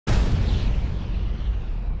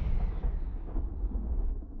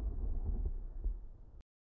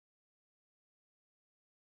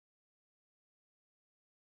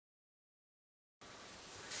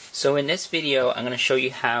So in this video I'm going to show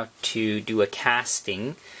you how to do a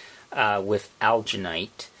casting with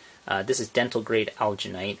Alginate. This is dental grade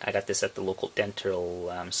Alginate. I got this at the local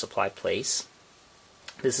dental supply place.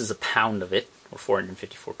 This is a pound of it, or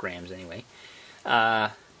 454 grams anyway.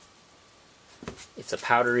 It's a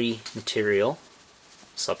powdery material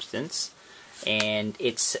substance, and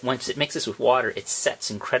once it mixes with water it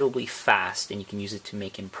sets incredibly fast, and you can use it to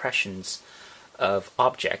make impressions of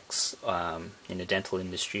objects. In the dental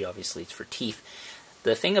industry, obviously it's for teeth.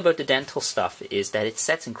 The thing about the dental stuff is that it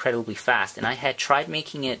sets incredibly fast, and I had tried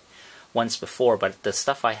making it once before, but the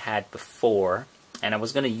stuff I had before, and I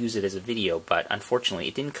was going to use it as a video, but unfortunately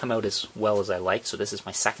it didn't come out as well as I liked, so this is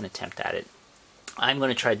my second attempt at it. I'm going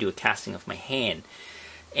to try to do a casting of my hand,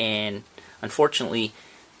 and unfortunately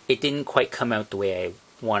it didn't quite come out the way I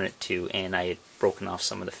wanted it to, and I had broken off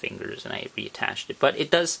some of the fingers and I reattached it. But it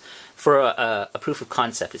does, for a proof of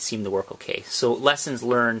concept, it seemed to work okay. So lessons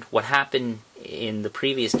learned. What happened in the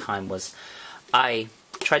previous time was I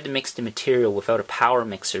tried to mix the material without a power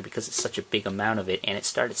mixer because it's such a big amount of it, and it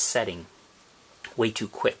started setting way too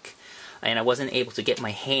quick, and I wasn't able to get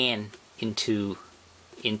my hand into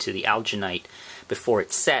the alginate before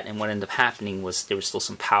it set, and what ended up happening was there was still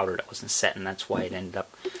some powder that wasn't set, and that's why it ended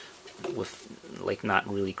up with like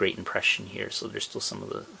not really great impression here. So there's still some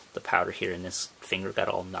of the powder here, and this finger got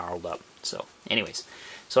all gnarled up. So anyways,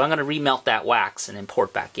 so I'm going to remelt that wax and then pour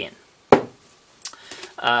it back in.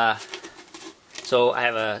 So I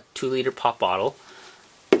have a 2-liter pop bottle,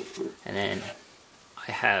 and then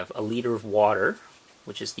I have a liter of water,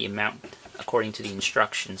 which is the amount according to the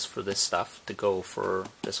instructions for this stuff to go for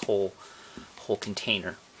this whole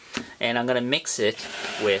container. And I'm going to mix it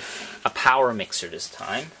with a power mixer this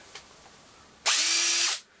time.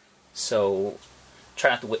 So try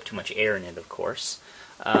not to whip too much air in it, of course,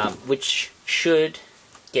 which should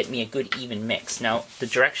get me a good even mix. Now the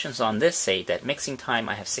directions on this say that mixing time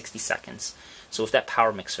I have 60 seconds. So with that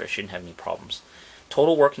power mixer I shouldn't have any problems.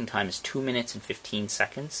 Total working time is 2 minutes and 15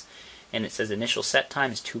 seconds. And it says initial set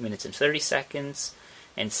time is 2 minutes and 30 seconds.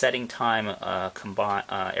 And setting time, combine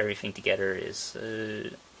everything together, is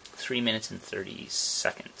 3 minutes and 30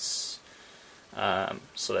 seconds.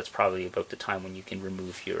 So that's probably about the time when you can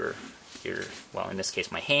remove your well, in this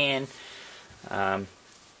case my hand,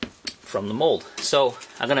 from the mold. So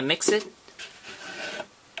I'm going to mix it.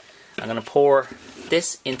 I'm going to pour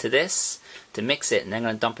this into this to mix it, and then I'm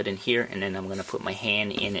going to dump it in here, and then I'm going to put my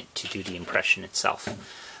hand in it to do the impression itself.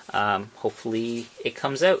 Hopefully it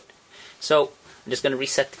comes out. So I'm just going to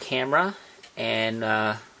reset the camera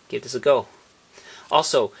and give this a go.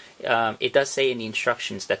 Also, it does say in the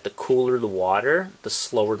instructions that the cooler the water, the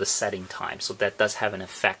slower the setting time. So that does have an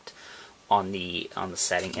effect on the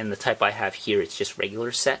setting. And the type I have here, it's just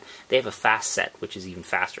regular set. They have a fast set, which is even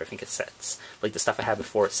faster. I think it sets, like the stuff I had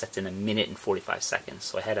before, it sets in 1 minute and 45 seconds.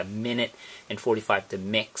 So I had 1 minute and 45 to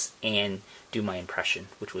mix and do my impression,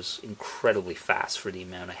 which was incredibly fast for the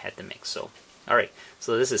amount I had to mix. So, alright,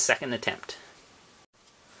 so this is second attempt.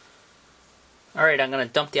 Alright, I'm going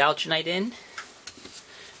to dump the alginate in,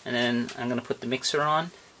 and then I'm going to put the mixer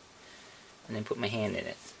on, and then put my hand in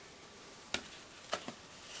it.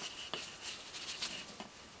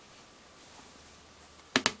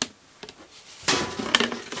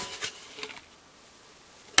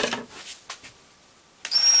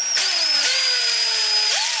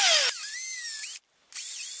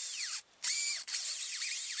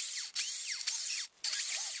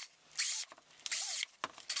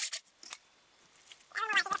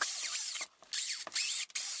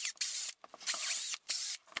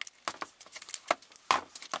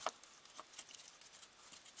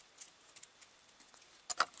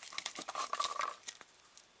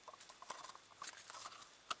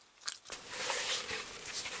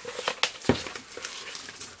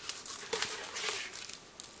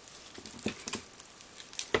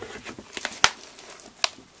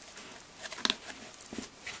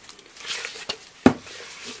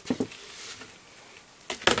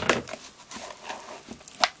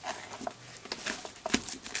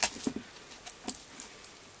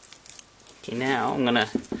 Okay, now I'm going to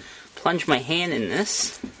plunge my hand in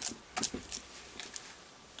this.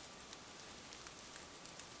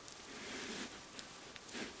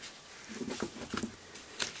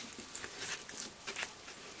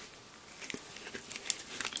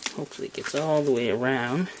 Hopefully it gets all the way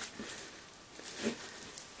around.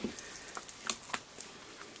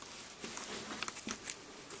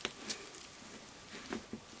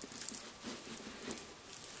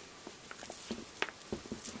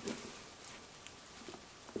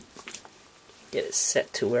 Get it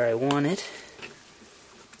set to where I want it.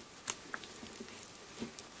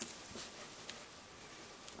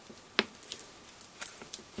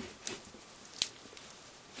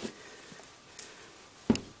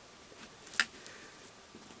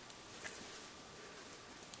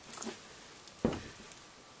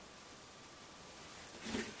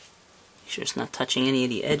 sure it's not touching any of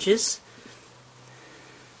the edges.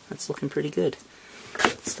 That's looking pretty good.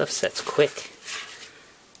 Stuff sets quick.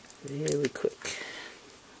 Really quick.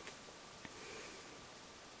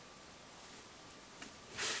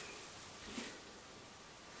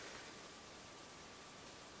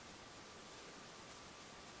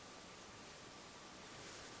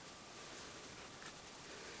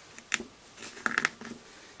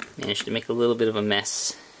 Managed to make a little bit of a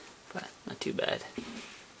mess, but not too bad.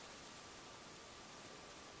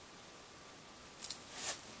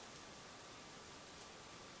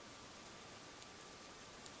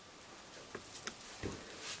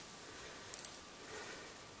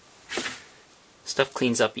 Stuff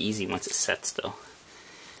cleans up easy once it sets though.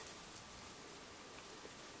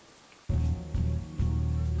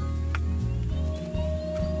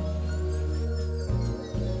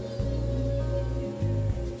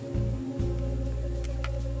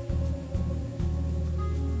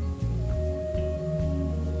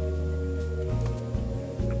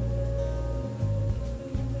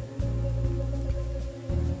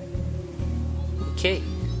 Okay,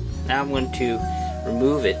 now I'm going to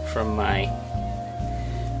remove it from my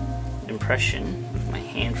impression, with my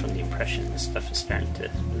hand from the impression. This stuff is starting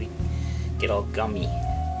to really get all gummy.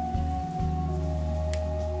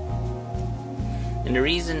 And the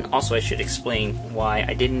reason, also I should explain why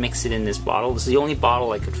I didn't mix it in this bottle. This is the only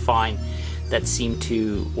bottle I could find that seemed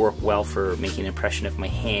to work well for making an impression of my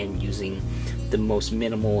hand using the most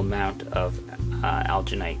minimal amount of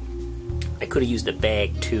alginate. I could have used a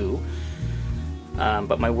bag too.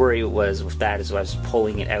 But my worry was with that is I was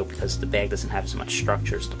pulling it out because the bag doesn't have as much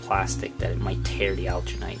structure as the plastic that it might tear the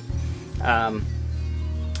alginate.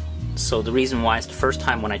 So the reason why is the first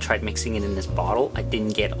time when I tried mixing it in this bottle, I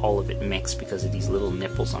didn't get all of it mixed because of these little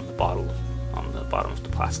nipples on the bottle, on the bottom of the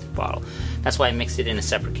plastic bottle. That's why I mixed it in a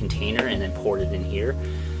separate container and then poured it in here.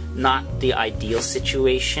 Not the ideal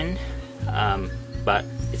situation, but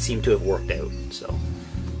it seemed to have worked out. So.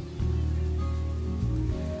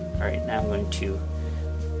 Alright, now I'm going to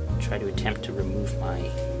try to attempt to remove my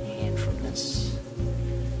hand from this.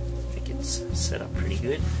 I think it's set up pretty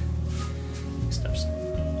good. Stuff's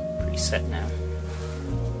pretty set now.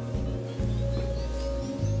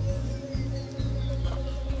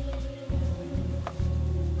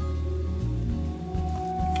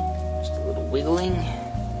 Just a little wiggling.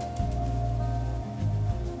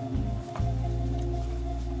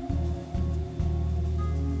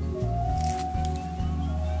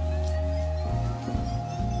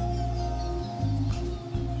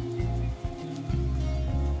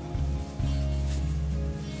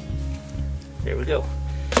 There we go.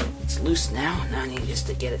 It's loose now. Now I need just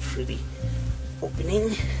to get it through the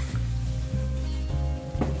opening.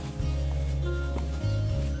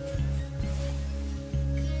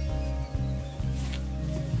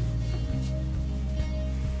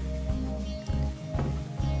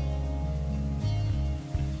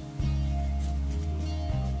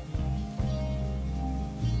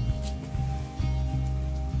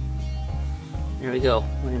 There we go.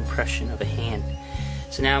 One impression of a hand.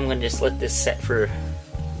 So now I'm going to just let this set for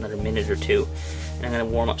another minute or two, and I'm going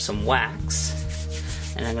to warm up some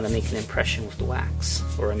wax, and I'm going to make an impression with the wax,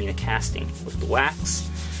 or I mean a casting with the wax,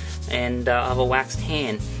 and I'll have a waxed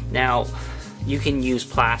hand. Now you can use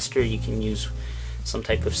plaster, you can use some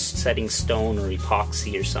type of setting stone or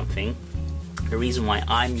epoxy or something. The reason why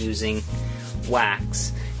I'm using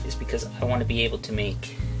wax is because I want to be able to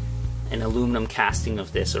make an aluminum casting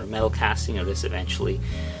of this or a metal casting of this eventually.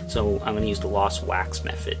 So I'm going to use the lost wax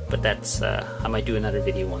method, but that's I might do another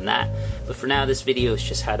video on that. But for now, this video is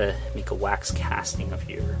just how to make a wax casting of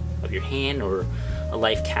your hand, or a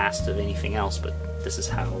life cast of anything else. But this is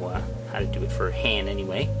how to do it for a hand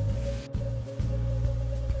anyway.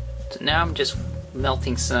 So now I'm just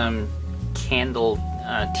melting some candle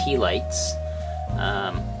tea lights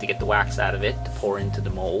to get the wax out of it to pour into the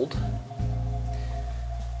mold.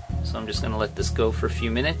 So I'm just going to let this go for a few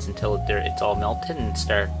minutes until it's all melted, and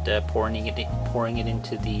start pouring it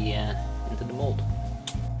into the mold.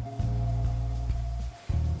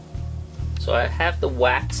 So I have the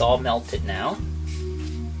wax all melted now,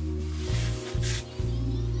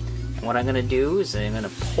 and what I'm going to do is I'm going to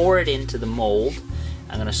pour it into the mold.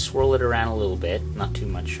 I'm going to swirl it around a little bit, not too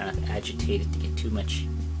much, trying not to agitate it to get too much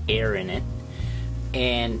air in it,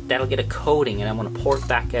 and that'll get a coating, and I'm going to pour it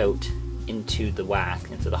back out into the wax,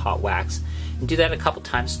 into the hot wax, and do that a couple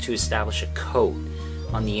times to establish a coat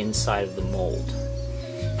on the inside of the mold.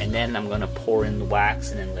 And then I'm going to pour in the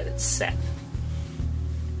wax and then let it set.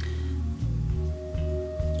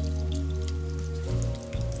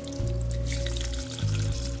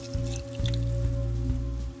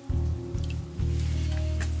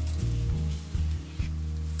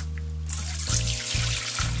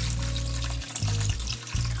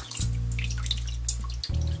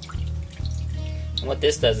 And what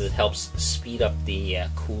this does is it helps speed up the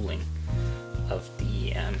cooling of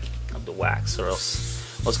the wax, or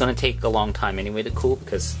else, well, it's going to take a long time anyway to cool,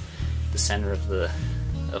 because the center of the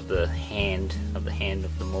hand of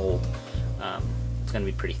the mold, it's going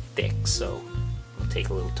to be pretty thick, so it'll take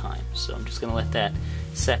a little time. So I'm just going to let that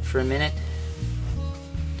set for a minute.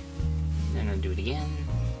 I'm going to do it again.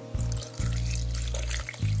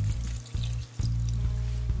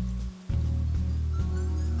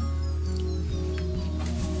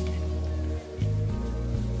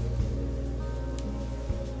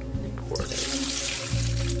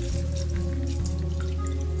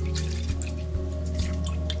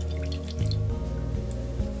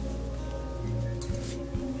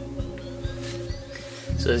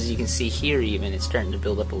 So as you can see here, even, it's starting to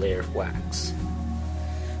build up a layer of wax.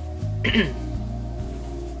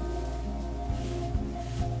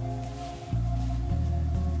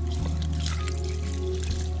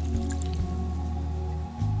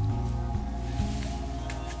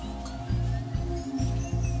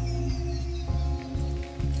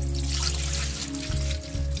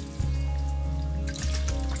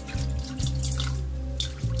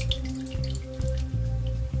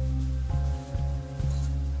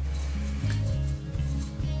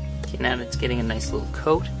 Now that it's getting a nice little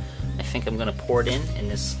coat, I think I'm going to pour it in and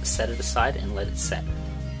just set it aside and let it set.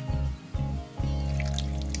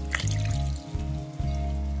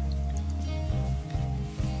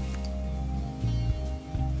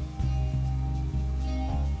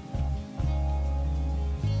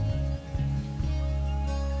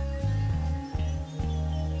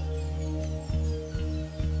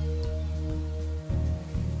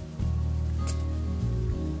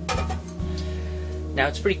 Now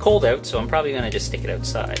it's pretty cold out, so I'm probably going to just stick it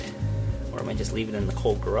outside, or I might just leave it in the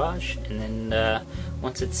cold garage, and then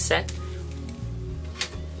once it's set,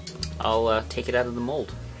 I'll take it out of the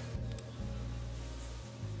mold.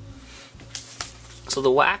 So the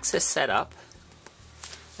wax is set up.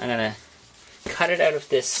 I'm going to cut it out of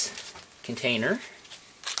this container.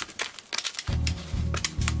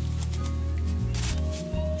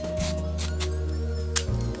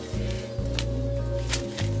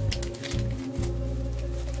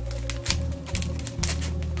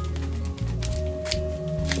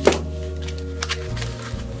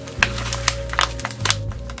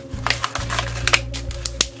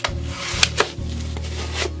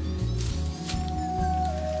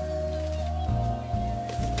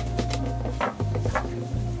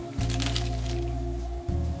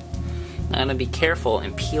 I'm going to be careful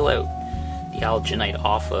and peel out the alginate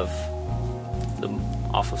off of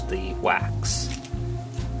the wax.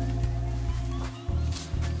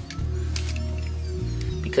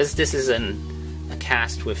 Because this is a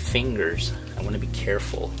cast with fingers, I want to be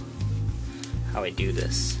careful how I do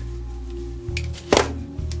this.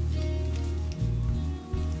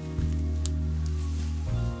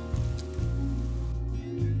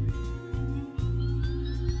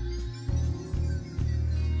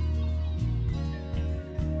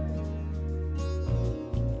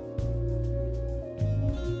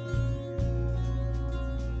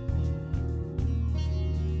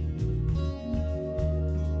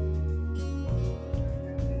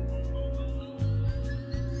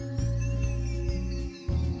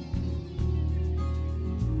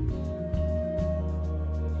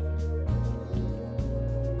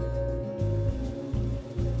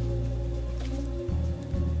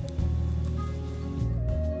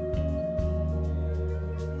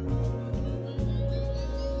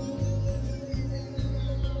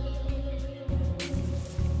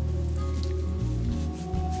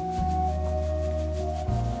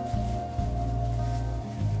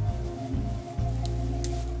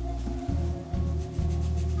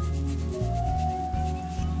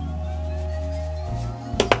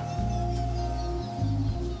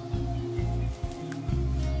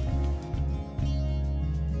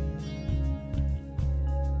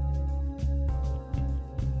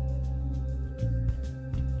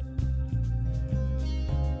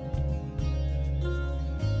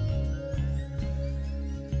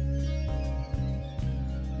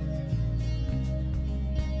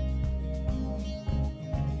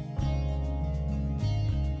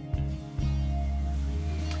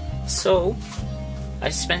 So I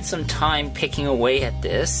spent some time picking away at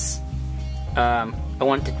this. I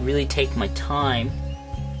wanted to really take my time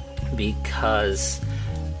because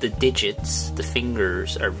the digits, the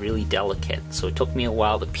fingers, are really delicate. So it took me a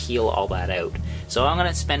while to peel all that out. So I'm going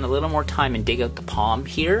to spend a little more time and dig out the palm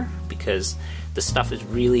here because the stuff is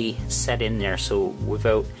really set in there. So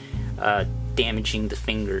without damaging the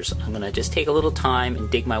fingers, I'm going to just take a little time and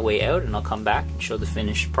dig my way out, and I'll come back and show the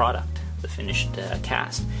finished product, the finished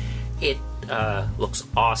cast. it looks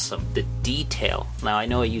awesome. The detail, now I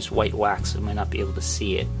know I used white wax, so I might not be able to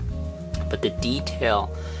see it, but the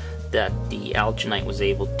detail that the Alginate was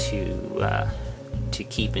able to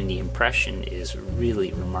keep in the impression is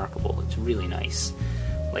really remarkable. It's really nice.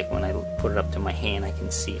 Like when I put it up to my hand, I can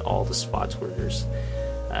see all the spots where there's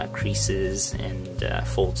creases and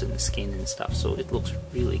folds in the skin and stuff, so it looks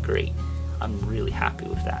really great. I'm really happy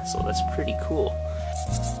with that, so that's pretty cool.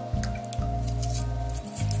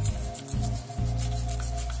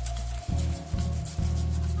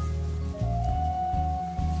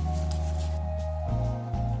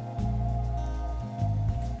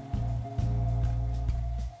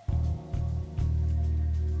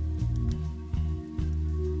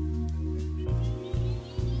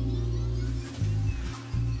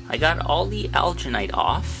 I got all the Alginate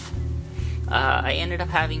off. I ended up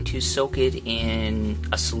having to soak it in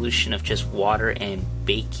a solution of just water and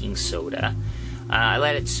baking soda. I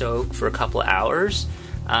let it soak for a couple of hours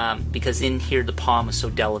because in here the palm is so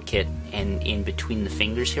delicate, and in between the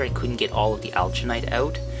fingers here I couldn't get all of the Alginate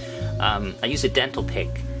out. I used a dental pick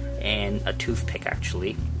and a toothpick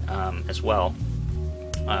actually as well.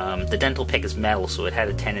 The dental pick is metal, so it had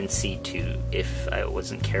a tendency to, if I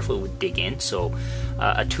wasn't careful, it would dig in. So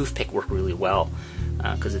a toothpick worked really well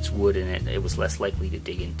because it's wood and it was less likely to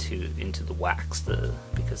dig into the wax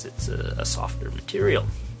because it's a softer material.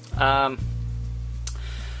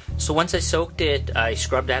 So once I soaked it, I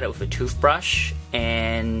scrubbed at it with a toothbrush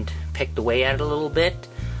and picked away at it a little bit.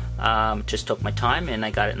 Just took my time and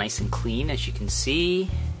I got it nice and clean, as you can see,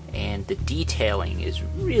 and the detailing is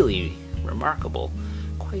really remarkable.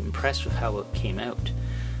 Quite impressed with how it came out.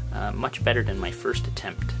 Much better than my first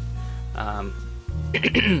attempt. So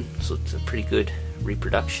it's a pretty good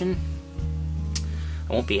reproduction.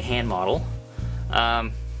 I won't be a hand model.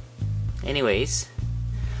 Anyways,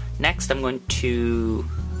 next I'm going to,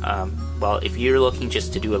 well, if you're looking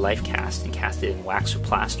just to do a life cast and cast it in wax or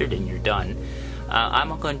plaster, then you're done.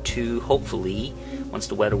 I'm going to, hopefully, once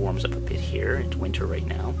the weather warms up a bit here, it's winter right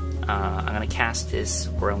now, I'm going to cast this,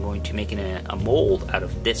 or I'm going to make a mold out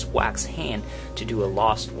of this wax hand to do a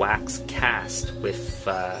lost wax cast with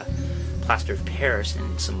plaster of Paris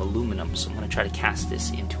and some aluminum. So I'm going to try to cast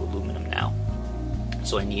this into aluminum now.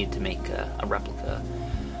 So I needed to make a replica,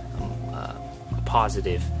 a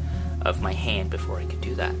positive of my hand before I could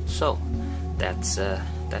do that. So that's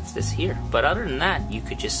this here. But other than that, you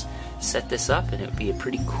could just set this up and it would be a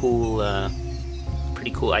pretty cool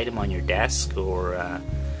item on your desk or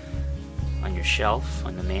on your shelf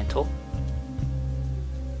on the mantle.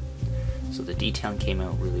 So the detailing came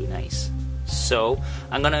out really nice. So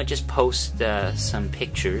I'm gonna just post some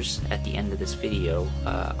pictures at the end of this video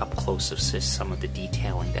up close of some of the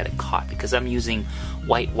detailing that it caught, because I'm using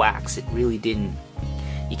white wax. It really didn't,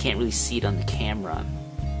 you can't really see it on the camera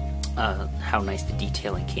how nice the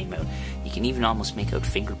detailing came out. You can even almost make out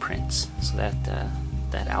fingerprints, so that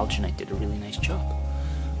Alginate did a really nice job.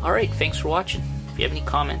 Alright, thanks for watching. If you have any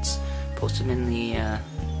comments, post them in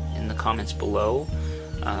the comments below.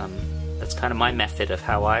 That's kind of my method of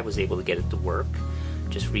how I was able to get it to work,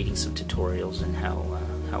 just reading some tutorials and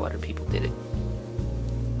how other people did it.